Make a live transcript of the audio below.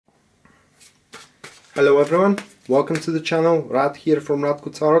Hello everyone, welcome to the channel. Rad here from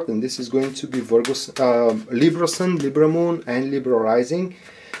Radko Tarot, and this is going to be Libra Sun, Libra Moon and Libra Rising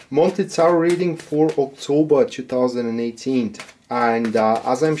monthly tarot reading for October 2018. And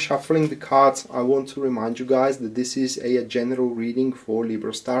as I'm shuffling the cards, I want to remind you guys that this is a general reading for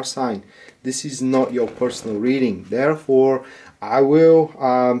Libra star sign. This is not your personal reading. Therefore, I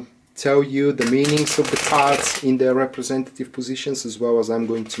will tell you the meanings of the cards in their representative positions, as well as I'm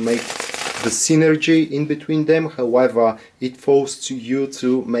going to make the synergy in between them. However, it falls to you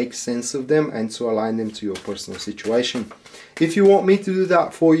to make sense of them and to align them to your personal situation. If you want me to do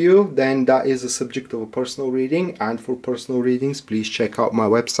that for you, then that is the subject of a personal reading. And for personal readings, please check out my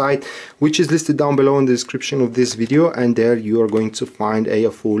website, which is listed down below in the description of this video, and there you are going to find a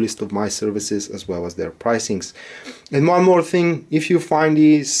full list of my services as well as their pricings. And one more thing, if you find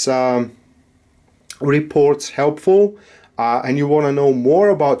these reports helpful, and you want to know more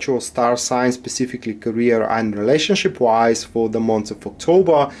about your star sign, specifically career and relationship wise for the month of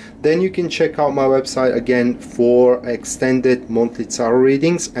October, then you can check out my website again for extended monthly tarot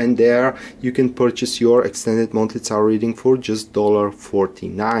readings, and there you can purchase your extended monthly tarot reading for just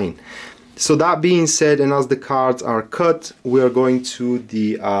 $49. So that being said, and as the cards are cut, we are going to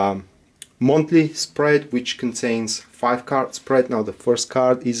the monthly spread, which contains 5-card spread. Now the first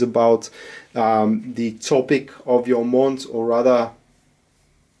card is about the topic of your month, or rather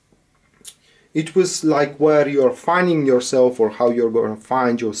it was like where you're finding yourself or how you're going to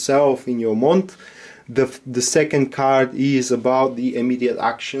find yourself in your month. The second card is about the immediate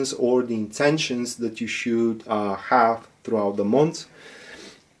actions or the intentions that you should have throughout the month.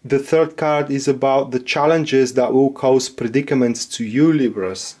 The third card is about the challenges that will cause predicaments to you,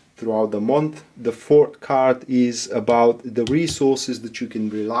 Libras, throughout the month. The fourth card is about the resources that you can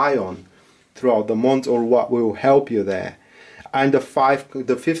rely on throughout the month, or what will help you there. And the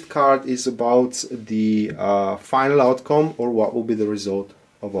fifth card is about the final outcome, or what will be the result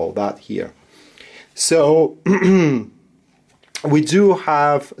of all that here. So we do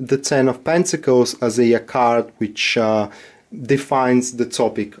have the Ten of Pentacles as a card which defines the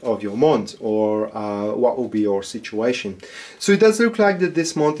topic of your month, or what will be your situation. So it does look like that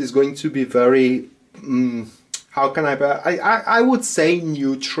this month is going to be very how can I would say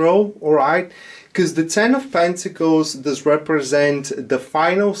neutral, all right, because the Ten of Pentacles does represent the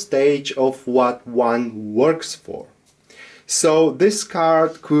final stage of what one works for. So this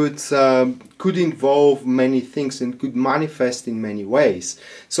card could involve many things and could manifest in many ways.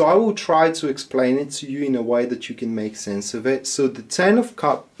 So I will try to explain it to you in a way that you can make sense of it. So the Ten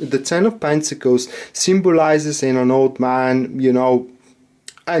of Pentacles symbolizes in an old man, you know,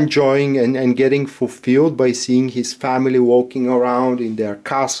 enjoying and getting fulfilled by seeing his family walking around in their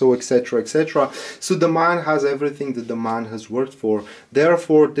castle, etc., etc. So the man has everything that the man has worked for.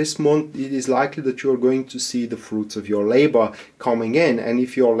 Therefore, this month it is likely that you are going to see the fruits of your labor coming in. And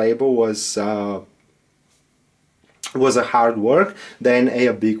if your labor was a hard work, then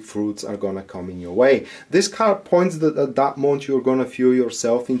big fruits are gonna come in your way. This card points that at that month you're gonna feel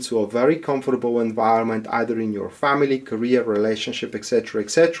yourself into a very comfortable environment, either in your family, career, relationship, etc.,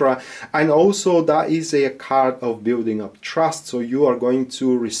 etc. And also that is a card of building up trust. So you are going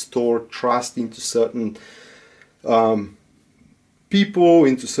to restore trust into certain people,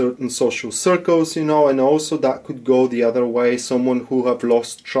 into certain social circles, you know, and also that could go the other way. Someone who have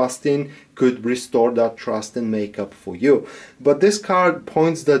lost trust in could restore that trust and make up for you. But this card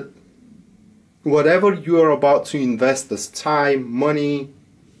points that whatever you are about to invest as time, money,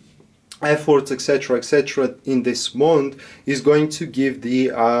 efforts, etc., etc., in this month is going to give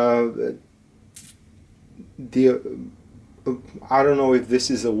I don't know if this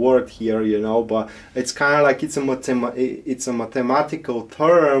is a word here, you know, but it's kind of like it's a mathematical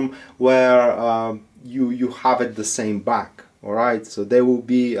term where you have it the same back. All right, so there will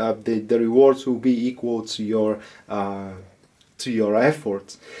be the rewards will be equal to your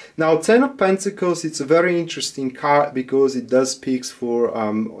efforts. Now, Ten of Pentacles, it's a very interesting card because it does speaks for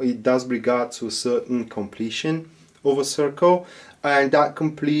it does regard to a certain completion of a circle, and that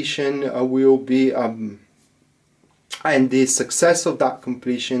completion will be and the success of that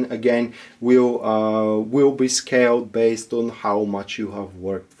completion again will be scaled based on how much you have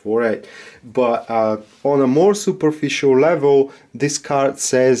worked for it. But on a more superficial level, this card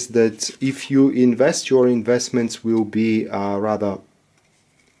says that if you invest, your investments will be rather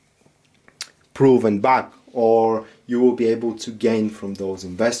proven back, or you will be able to gain from those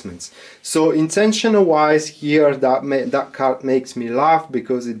investments. So intentional wise here, that card makes me laugh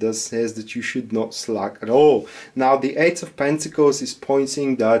because it does says that you should not slack at all. Now the Eight of Pentacles is pointing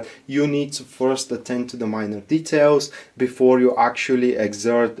that you need to first attend to the minor details before you actually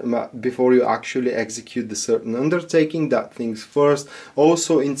execute the certain undertaking. That things first.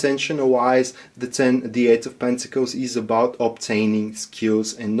 Also intentional wise, the Eight of Pentacles is about obtaining skills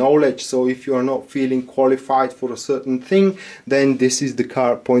and knowledge. So if you are not feeling qualified for a certain thing, then this is the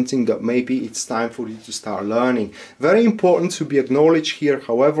card pointing that maybe it's time for you to start learning. Very important to be acknowledged here,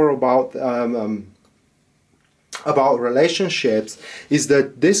 however, about relationships is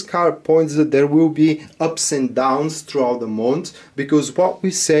that this card points that there will be ups and downs throughout the month, because what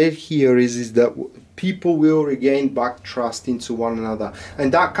we say here is that people will regain back trust into one another,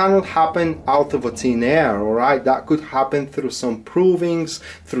 and that cannot happen out of a thin air. All right, that could happen through some provings,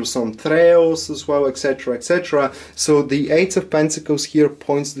 through some trials as well, etc., etc. So the Eight of Pentacles here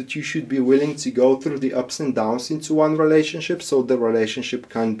points that you should be willing to go through the ups and downs into one relationship, so the relationship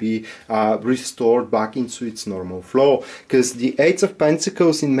can be restored back into its normal flow. Because the Eight of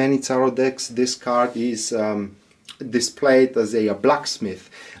Pentacles in many tarot decks, this card is displayed as a blacksmith,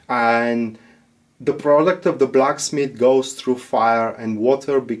 and the product of the blacksmith goes through fire and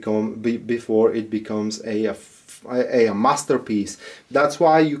water before it becomes a masterpiece. That's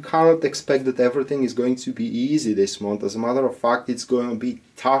why you cannot expect that everything is going to be easy this month. As a matter of fact, it's going to be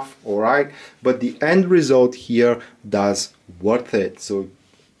tough, alright? But the end result here does worth it. So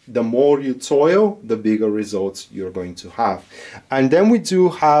the more you toil, the bigger results you're going to have. And then we do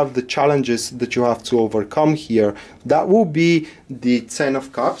have the challenges that you have to overcome here. That will be the Ten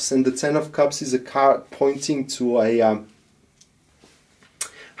of Cups, and the Ten of Cups is a card pointing to a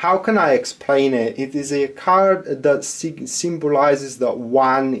how can I explain it? It is a card that symbolizes that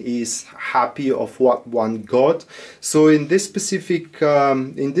one is happy of what one got. So in this specific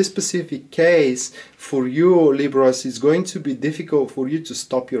case, for you Libras, it's going to be difficult for you to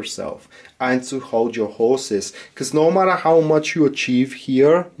stop yourself and to hold your horses, because no matter how much you achieve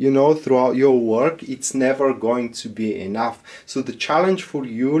here, you know, throughout your work, it's never going to be enough. So the challenge for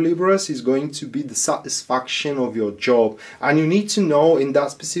you Libras is going to be the satisfaction of your job, and you need to know in that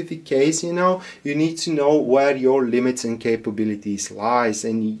specific case, you know, you need to know where your limits and capabilities lies,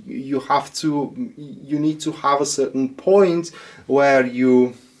 and you need to have a certain point where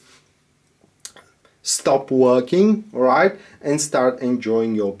you stop working, right, and start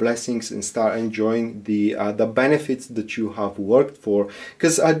enjoying your blessings and start enjoying the benefits that you have worked for.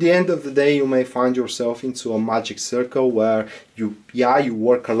 Because at the end of the day, you may find yourself into a magic circle where you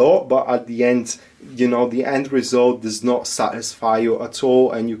work a lot, but at the end, you know, the end result does not satisfy you at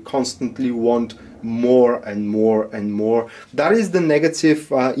all, and you constantly want more and more and more. That is the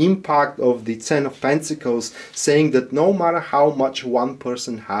negative impact of the Ten of Pentacles, saying that no matter how much one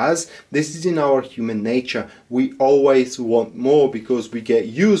person has, this is in our human nature, we always want more because we get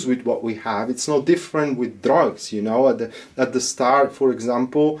used with what we have. It's no different with drugs, you know. At the start, for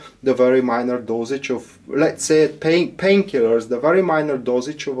example, the very minor dosage of, let's say, painkillers, the very minor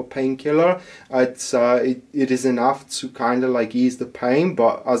dosage of a painkiller, it is enough to kind of like ease the pain,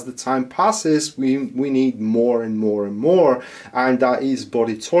 but as the time passes, we need more and more and more, and that is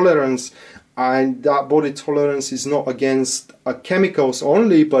body tolerance. And that body tolerance is not against chemicals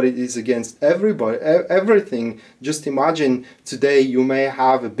only, but it is against everything. Just imagine today you may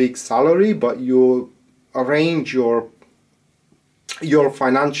have a big salary, but you arrange your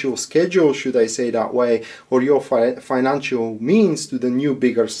financial schedule, should I say that way, or your financial means to the new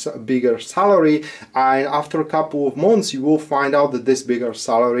bigger salary, and after a couple of months you will find out that this bigger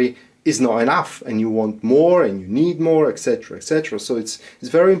salary is not enough, and you want more and you need more, etc., etc. So it's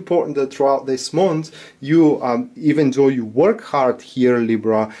very important that throughout this month you even though you work hard here,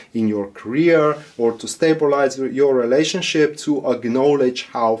 Libra, in your career or to stabilize your relationship, to acknowledge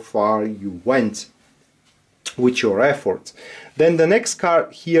how far you went with your effort. Then the next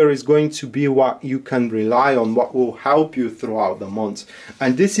card here is going to be what you can rely on, what will help you throughout the month.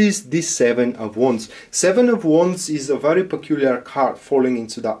 And this is the Seven of Wands. Seven of Wands is a very peculiar card falling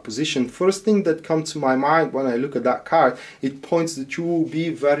into that position. First thing that comes to my mind when I look at that card, it points that you will be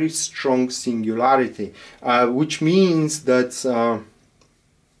very strong singularity, which means that,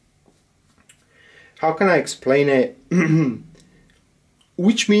 how can I explain it?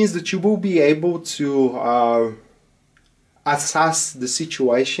 Which means that you will be able to assess the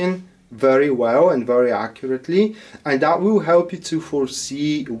situation very well and very accurately, and that will help you to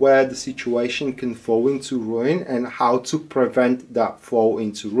foresee where the situation can fall into ruin and how to prevent that fall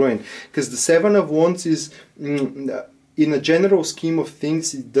into ruin. Because the Seven of Wands is, in a general scheme of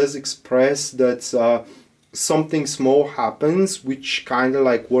things, it does express that something small happens which kind of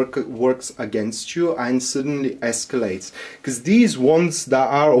like works against you and suddenly escalates. Because these ones that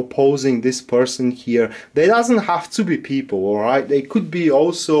are opposing this person here, they doesn't have to be people, all right? They could be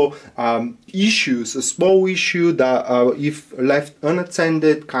also issues, a small issue that if left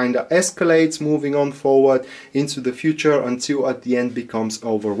unattended kind of escalates, moving on forward into the future until at the end becomes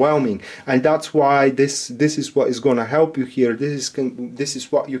overwhelming. And that's why this is what is going to help you here. This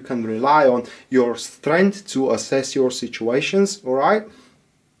is what you can rely on, your strength to assess your situations, all right,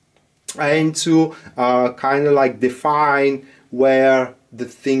 and to kind of like define where the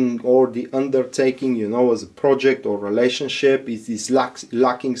thing or the undertaking, you know, as a project or relationship is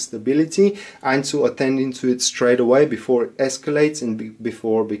lacking stability, and to attend into it straight away before it escalates and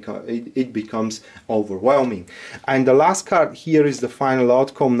before it becomes overwhelming. And the last card here is the final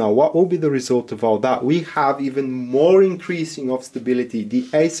outcome. Now, what will be the result of all that? We have even more increasing of stability. The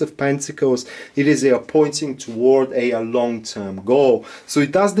Ace of Pentacles, it is pointing toward a long-term goal. So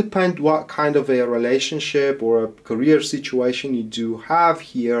it does depend what kind of a relationship or a career situation you do have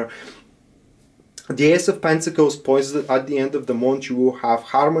here. The Ace of Pentacles points that at the end of the month you will have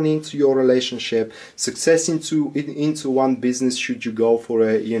harmony into your relationship, success into one business should you go for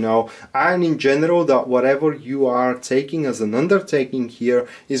it, you know, and in general that whatever you are taking as an undertaking here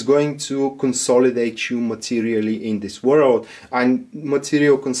is going to consolidate you materially in this world. And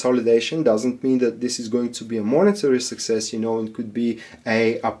material consolidation doesn't mean that this is going to be a monetary success, you know. It could be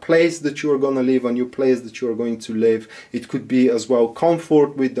a place that you are going to live, a new place that you are going to live. It could be as well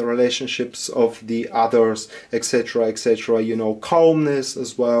comfort with the relationships of the others, etc., etc., you know, calmness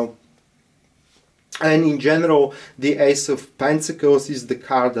as well. And in general, the Ace of Pentacles is the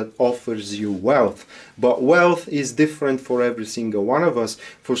card that offers you wealth. But wealth is different for every single one of us.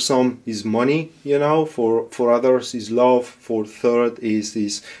 For some is money, you know, for others is love, for third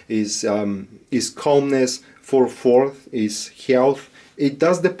is calmness, for fourth is health. It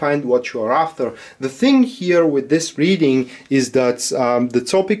does depend what you are after. The thing here with this reading is that the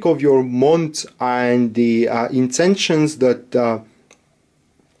topic of your month and the intentions that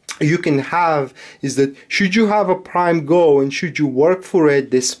you can have is that should you have a prime goal and should you work for it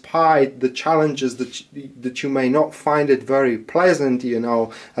despite the challenges that you may not find it very pleasant, you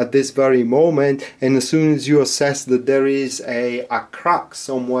know, at this very moment, and as soon as you assess that there is a crack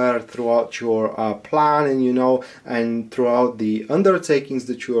somewhere throughout your plan and, you know, and throughout the undertakings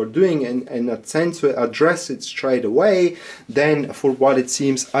that you are doing, and attempt to address it straight away, then for what it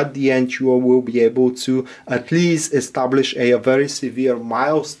seems at the end you will be able to at least establish a very severe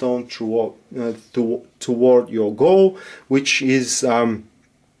milestone toward your goal, which is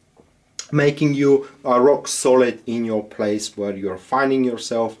making you rock solid in your place where you're finding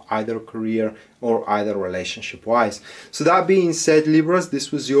yourself, either career or either relationship wise. So that being said, Libras,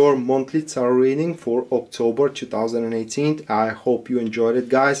 this was your monthly tarot reading for October 2018. I hope you enjoyed it,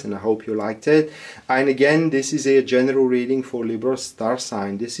 guys, and I hope you liked it. And again, this is a general reading for Libra star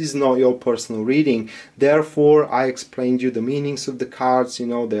sign. This is not your personal reading. Therefore, I explained you the meanings of the cards, you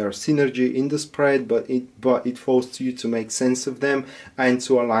know, there are synergy in the spread, but it falls to you to make sense of them and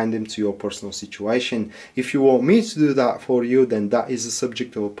to align them to your personal situation. If you want me to do that for you, then that is the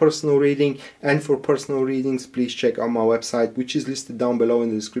subject of a personal reading. And for personal readings, please check out my website, which is listed down below in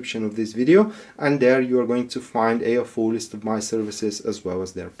the description of this video, and there you are going to find a full list of my services as well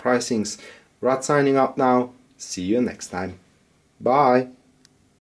as their pricings. Rad signing out now. See you next time. Bye.